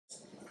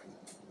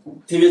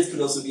Periods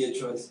could also be a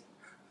choice.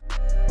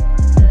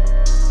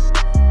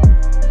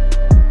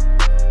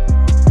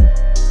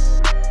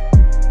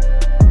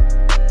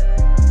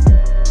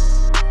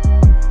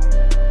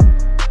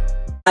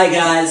 Hi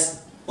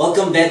guys,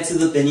 welcome back to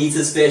the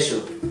Benita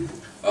special.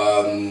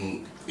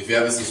 If you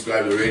haven't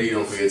subscribed already,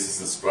 don't forget to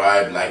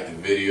subscribe, like the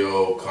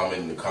video,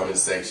 comment in the comment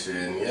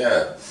section.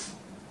 Yeah,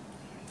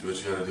 do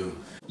what you gotta do.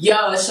 Yo,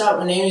 what's up?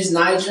 My name is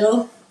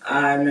Nigel.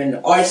 I'm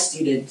an art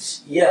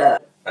student. Yeah.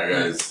 Hi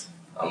guys,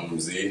 I'm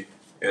Z.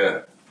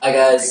 Yeah. Hi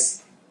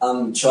guys,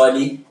 I'm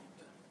Charlie.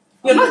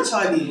 You're not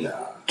Charlie.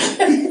 Nah.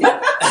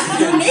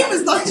 Your name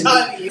is not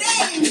Charlie.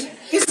 Name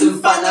is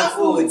Mfana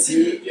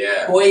Futhi.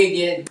 Yeah. Boy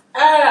again.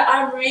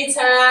 I'm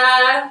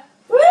Rita.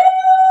 Woo!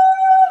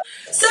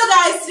 So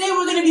guys, today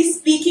we're going to be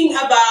speaking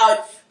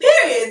about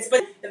periods,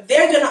 but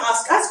they're going to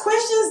ask us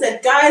questions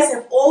that guys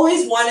have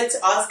always wanted to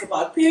ask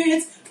about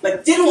periods,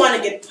 but didn't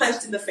want to get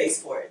punched in the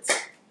face for it.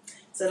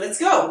 So let's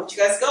go. What you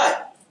guys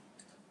got?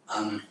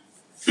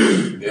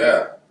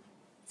 Yeah.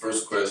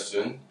 First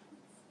question.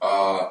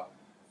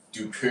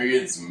 Do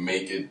periods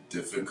make it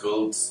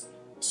difficult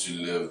to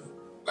live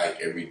like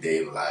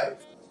everyday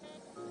life?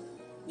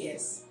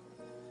 Yes.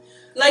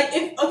 Like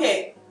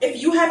if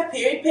you have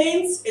period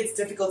pains, it's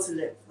difficult to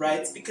live,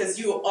 right? Because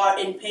you are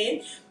in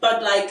pain,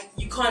 but like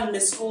you can't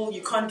miss school,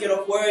 you can't get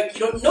off work,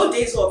 no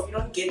days off, you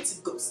don't get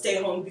to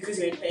stay home because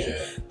you're in pain,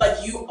 Yeah.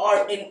 but you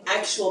are in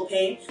actual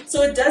pain.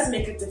 So it does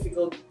make it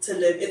difficult to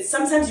live.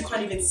 Sometimes you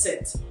can't even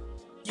sit.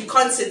 You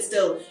can't sit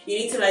still. You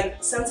need to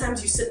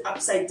sometimes you sit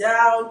upside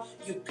down,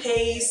 you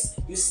pace,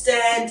 you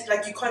stand,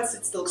 like you can't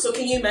sit still. So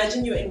can you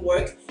imagine you're in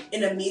work,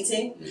 in a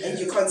meeting, and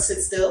you can't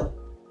sit still?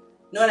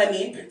 Know what I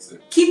mean?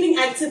 Keeping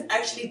active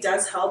actually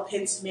does help,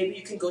 hence maybe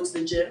you can go to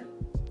the gym,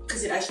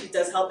 because it actually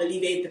does help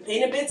alleviate the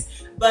pain a bit,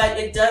 but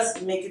it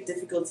does make it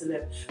difficult to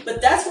live.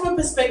 But that's from a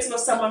perspective of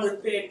someone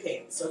with period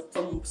pain. So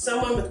from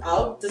someone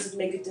without, does it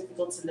make it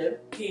difficult to live?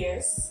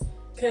 Yes,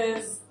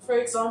 because for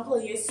example,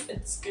 yes,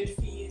 it's good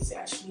for you to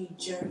actually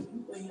gym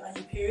when you're on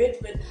your period,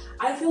 but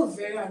I feel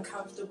very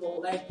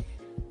uncomfortable. Like,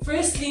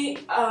 firstly,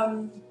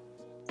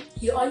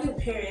 you're on your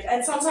period,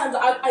 and sometimes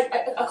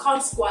I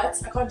can't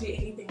squat, I can't do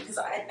anything because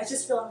I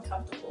just feel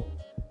uncomfortable.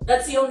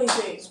 That's the only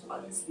thing,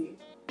 honestly.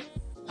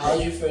 How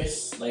was your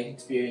first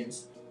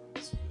experience?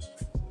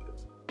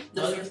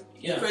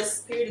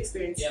 First period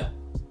experience? Yeah.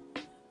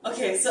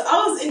 Okay, so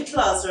I was in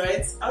class,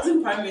 right? I was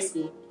in primary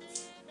school.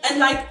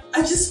 And I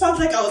just felt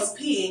like I was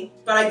peeing,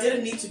 but I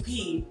didn't need to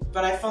pee,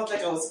 but I felt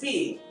like I was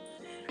peeing.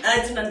 And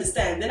I didn't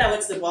understand. Then I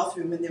went to the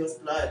bathroom and there was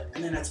blood,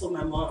 and then I told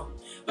my mom.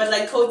 But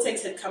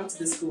Cotex had come to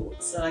the school,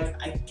 so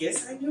I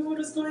guess I knew what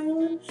was going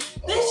on.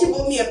 Then she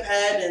bought me a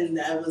pad and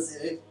that was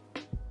it.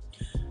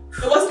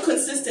 It wasn't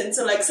consistent,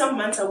 so some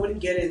months I wouldn't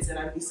get it and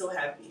I'd be so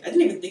happy. I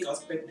didn't even think I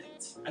was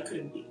pregnant. I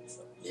couldn't be.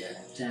 So. Yeah.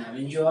 Damn,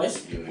 enjoy.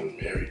 You've been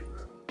married,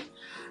 bro.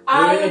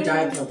 Where did you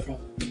diaper from?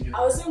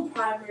 I was in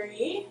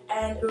primary,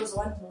 and it was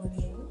one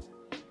morning,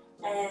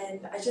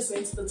 and I just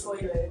went to the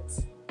toilet,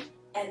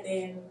 and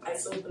then I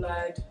saw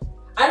blood.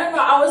 I don't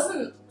know, I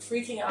wasn't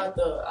freaking out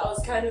though. I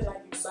was kind of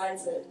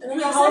excited. And then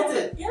You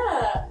excited?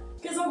 Yeah,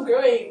 because I'm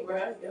growing,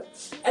 bro. Yeah.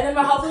 And then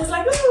my husband was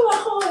like, "Ooh,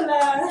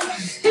 ahola."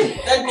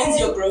 That means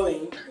you're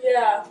growing.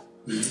 Yeah.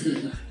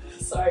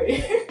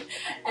 Sorry.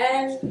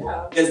 And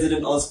yeah. You guys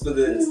didn't ask for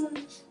this.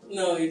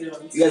 No, you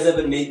don't. You guys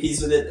haven't made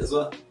peace with it as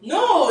well?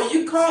 No,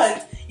 you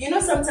can't.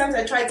 Sometimes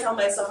I try to tell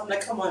myself, I'm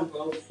like, come on,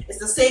 bro. It's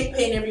the same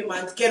pain every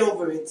month. Get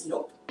over it.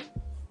 Nope.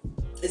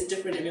 It's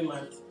different every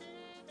month.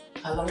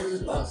 How long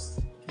does it last?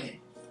 Okay.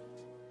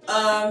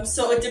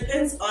 So it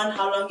depends on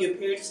how long your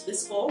period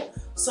is for.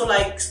 So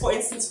for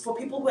instance, for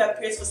people who have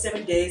periods for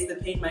 7 days, the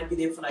pain might be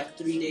there for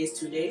 3 days,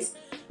 2 days.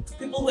 For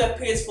people who have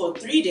periods for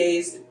 3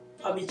 days, it's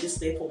probably just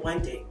there for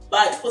 1 day.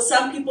 But for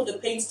some people, the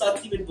pain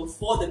starts even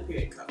before the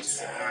period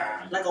comes.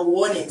 Like a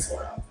warning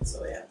sort of.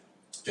 So yeah.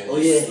 Can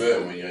you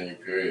swim when you're on your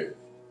period?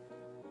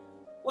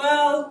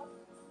 Well,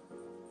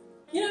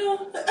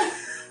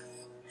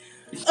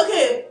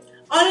 okay,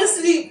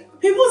 honestly,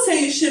 people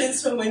say you shouldn't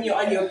swim when you're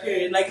on your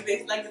period.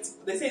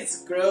 They say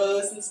it's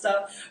gross and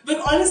stuff.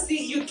 But honestly,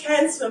 you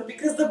can swim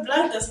because the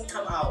blood doesn't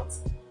come out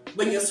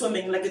when you're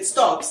swimming. It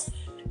stops.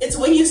 It's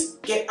when you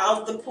get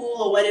out the pool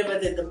or whatever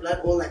that the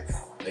blood all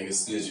as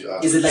soon as you're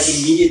out. Is it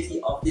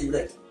immediately after you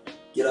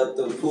get out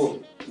the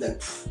pool?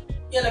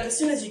 Yeah, as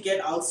soon as you get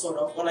out sort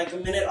of, or a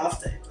minute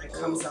after it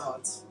comes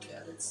out.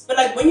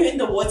 But when you're in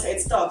the water, it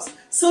stops.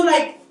 So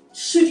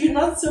should you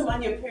not swim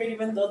on your period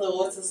even though the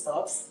water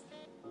stops?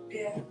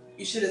 Yeah.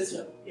 You shouldn't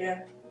swim.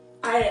 Yeah.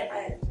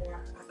 I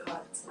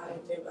can't. I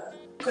don't never.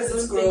 Because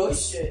it's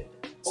gross. You should.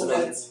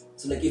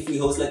 So if we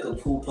host a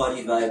pool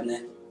party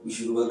vibe, we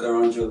should work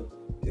around your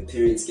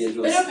period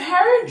schedule. But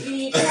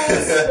apparently you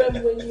can't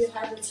swim when you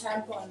have a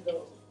tampon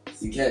though.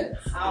 You can.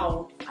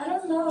 How? I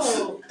don't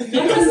know.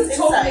 Because it's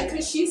told me inside.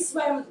 because she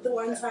swam the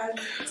one time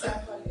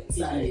tampon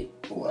inside.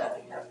 Wow.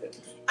 Nothing happened.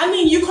 I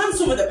mean, you can't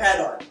swim with a pad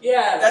on.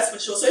 Yeah. That's for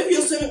sure. So if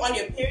you're swimming on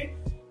your period,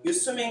 you're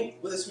swimming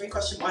with a swimming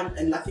costume on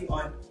and nothing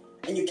on.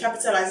 And you're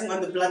capitalizing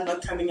on the blood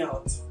not coming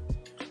out.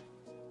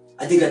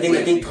 I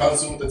think. You can't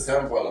swim with the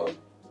tampon on.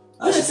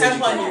 With a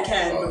tampon you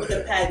can, but with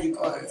a pad you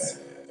can't.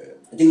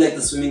 I think like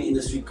the swimming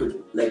industry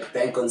could like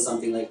bank on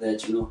something like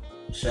that, you know,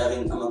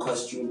 sharing a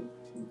costume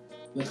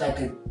with like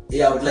a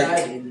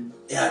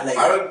like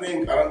I don't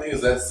think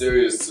it's that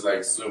serious to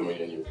like swim when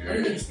you're in your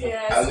period.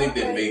 I don't think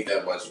they make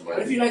that much money. What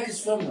if you like a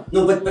swimmer?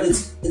 No, but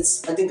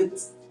it's I think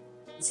it's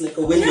like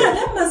a window. Yeah,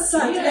 that must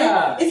suck.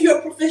 Yeah. Like, if you're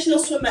a professional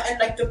swimmer and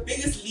like the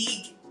biggest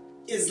league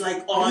is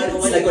like on, or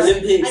it's like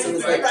Olympics, and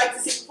it's you're like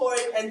practicing for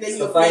it, and then the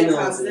your friend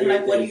finals comes, and then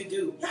like, what do you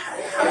do?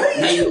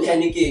 now you're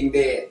panicking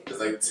there. There's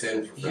like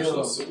 10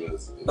 professional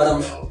swimmers. But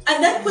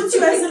and that puts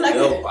you as a, like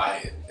they'll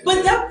buy it.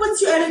 but that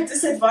puts you at a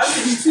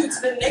disadvantage too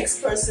to the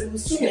next person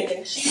who's swimming,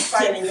 and she's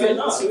fine and you're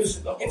not.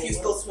 If you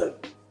still swim,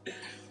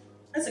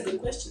 that's a good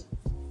question.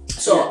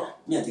 So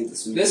yeah, I think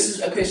this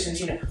is a question,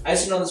 Tina. I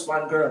used to know this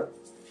one girl,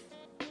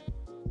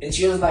 and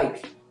she was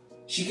like,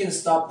 she can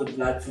stop the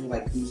blood from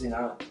like oozing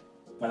out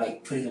by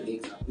like putting her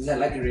legs up. Is that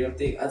like a real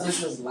thing? I thought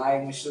she was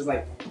lying when she was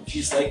like,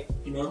 she's like,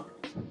 you know,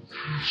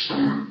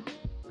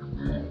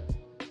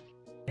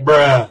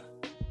 bruh.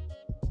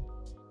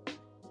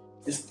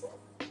 Just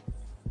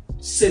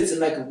sits in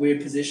like a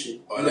weird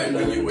position. Or like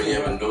when you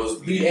have a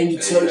nosebleed and you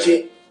touch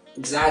it.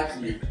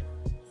 Exactly.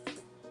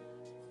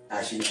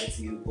 Actually, nice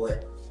to you, boy.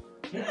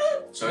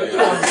 Sorry,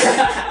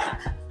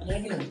 I'm not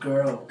even a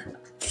girl.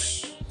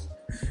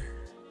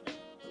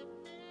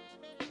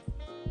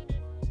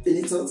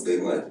 Benito, what's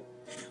going on?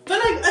 But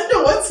like,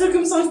 under what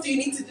circumstance do you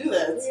need to do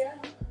that? Yeah.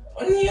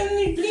 When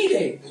you're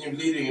bleeding. When you're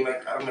bleeding, you're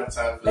like, I don't have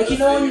time for like, this.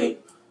 you know,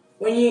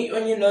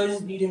 when your nose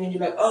is bleeding and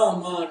you're like, oh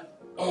man,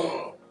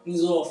 oh,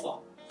 he's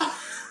awful.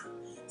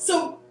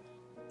 So,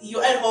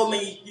 you're at home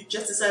and you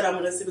just decide I'm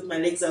gonna sit with my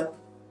legs up.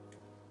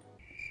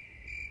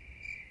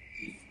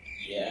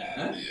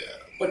 Yeah. Yeah.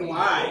 But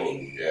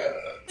why? Yeah.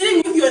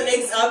 Sitting with your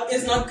legs up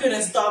is not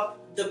gonna stop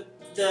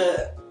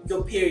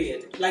your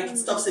period. Like it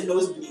stops a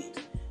nosebleed.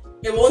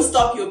 It won't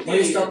stop your Will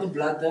period. you stop the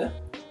blood there?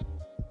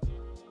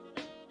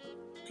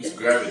 It's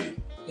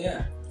gravity.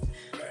 Yeah.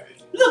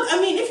 Gravity. Look, I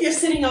mean, if you're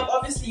sitting up,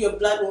 obviously your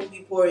blood won't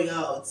be pouring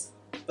out,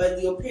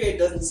 but your period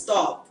doesn't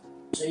stop.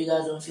 So you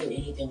guys don't feel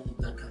anything when the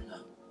blood comes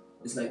out?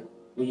 It's like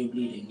when you're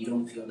bleeding, you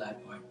don't feel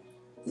that part.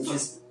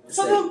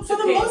 For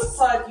the most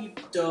part, you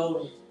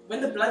don't. When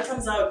the blood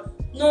comes out,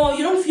 no,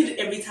 you don't feel it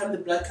every time the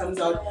blood comes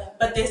out. Yeah.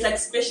 But there's like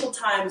special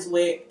times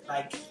where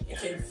like You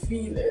can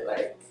feel it,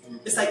 like.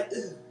 it's like,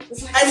 ugh.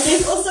 It's like And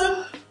there's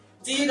also,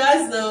 do you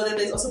guys know that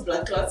there's also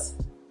blood clots?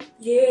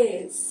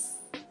 yes.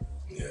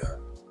 Yeah.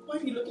 Why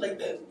do you look like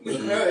that? It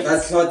Mhm. hurts.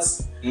 That's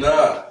what's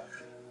Nah.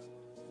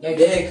 Like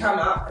they come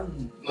out.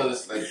 No,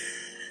 it's like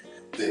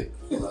thick.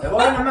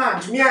 Well,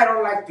 man, to me, I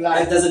don't like like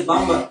blood. does it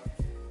bumper?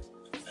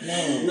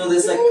 No,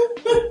 there's like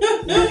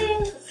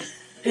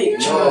Hey,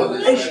 No,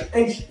 there's like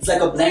it's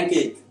like a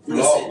blanket.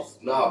 blobs.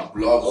 Nah,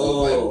 blobs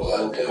Oh, of like blood.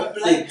 okay. Yeah. A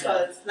blood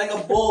clot, like a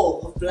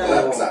ball of blood.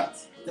 Blood clot.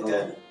 Like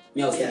a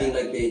Me, I was thinking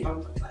like they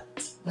bumper clot.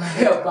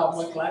 About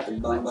my clock.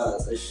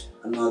 bambas.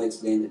 I don't know how to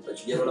explain it, but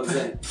you get what I'm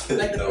saying?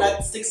 Like the No.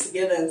 blood sticks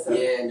together and stuff.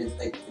 Yeah, and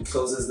it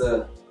closes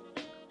the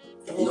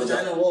The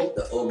vagina wall.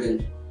 the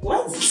organ.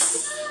 What?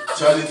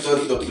 Charlie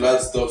thought the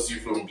blood stops you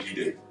from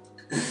bleeding.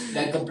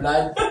 Like the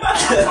blood.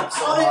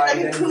 Oh,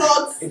 it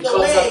clogs It the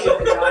clogs up your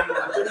way. vagina.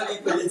 I'm trying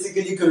to be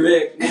politically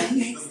correct.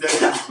 This guy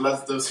thinks blood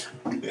stops you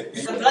from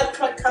bleeding. The blood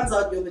clot comes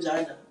out your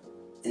vagina.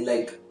 In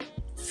like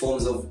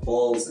forms of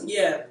balls and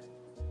Yeah.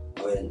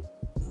 well,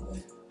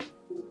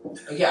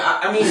 Okay,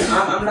 I mean,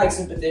 I'm like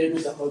sympathetic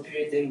with the whole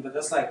period thing, but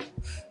that's like,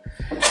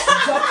 what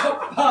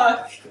the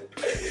fuck?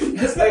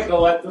 That's like a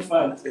what the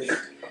fuck thing.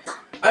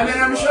 I mean,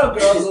 I'm sure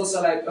girls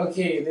also like,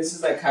 okay, this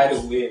is like kind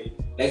of weird.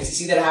 Like to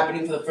see that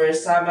happening for the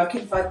first time, I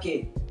can fuck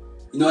it.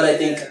 you know what I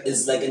think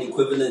is like an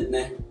equivalent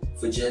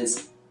for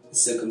gents?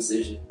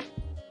 Circumcision.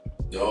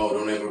 Yo,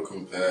 don't ever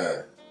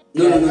compare.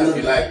 No. I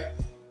feel like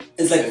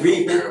It's like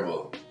brief. man.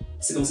 comparable.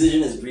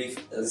 Circumcision is brief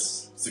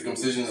as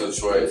Circumcision is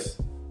a choice.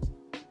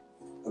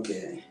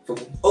 okay.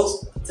 Oh,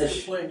 That's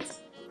the point.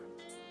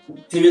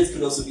 periods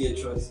could also be a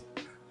choice.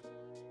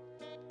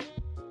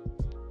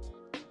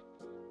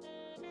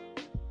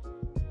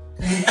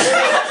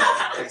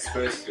 Next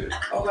question.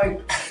 Oh my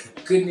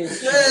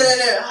goodness. No.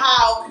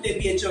 How could there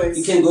be a choice?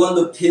 You can go on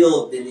the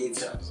pill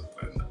beneath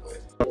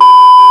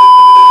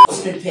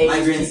Ultimate pain is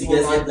migraines. You people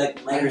guys not get like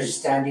migraines.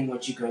 understanding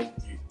what you're going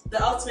through.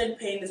 The ultimate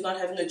pain is not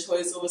having a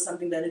choice over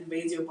something that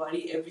invades your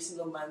body every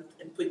single month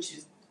and puts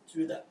you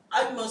through the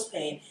utmost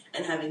pain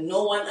and having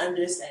no one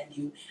understand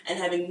you and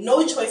having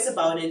no choice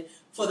about it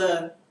for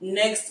the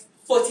next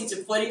 40 to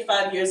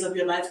 45 years of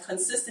your life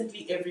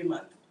consistently every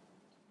month.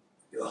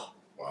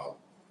 Wow,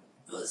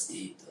 That was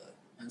deep.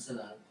 That's a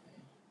lot.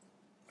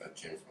 that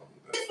came from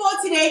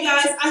For today,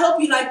 guys, I hope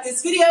you liked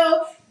this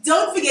video.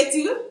 Don't forget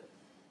to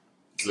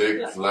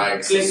click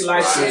like, Click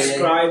like,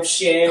 subscribe,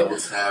 share, double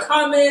tap,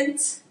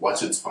 comment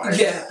watch it twice.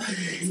 Yeah.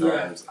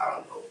 Times, I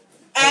don't know.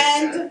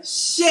 and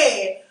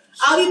share.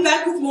 I'll be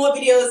back with more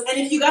videos, and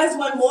if you guys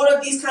want more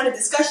of these kind of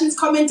discussions,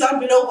 comment down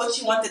below what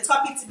you want the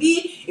topic to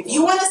be. If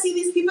you want to see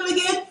these people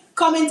again,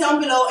 comment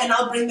down below and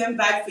I'll bring them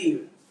back for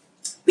you.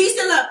 Peace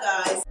and love,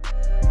 guys.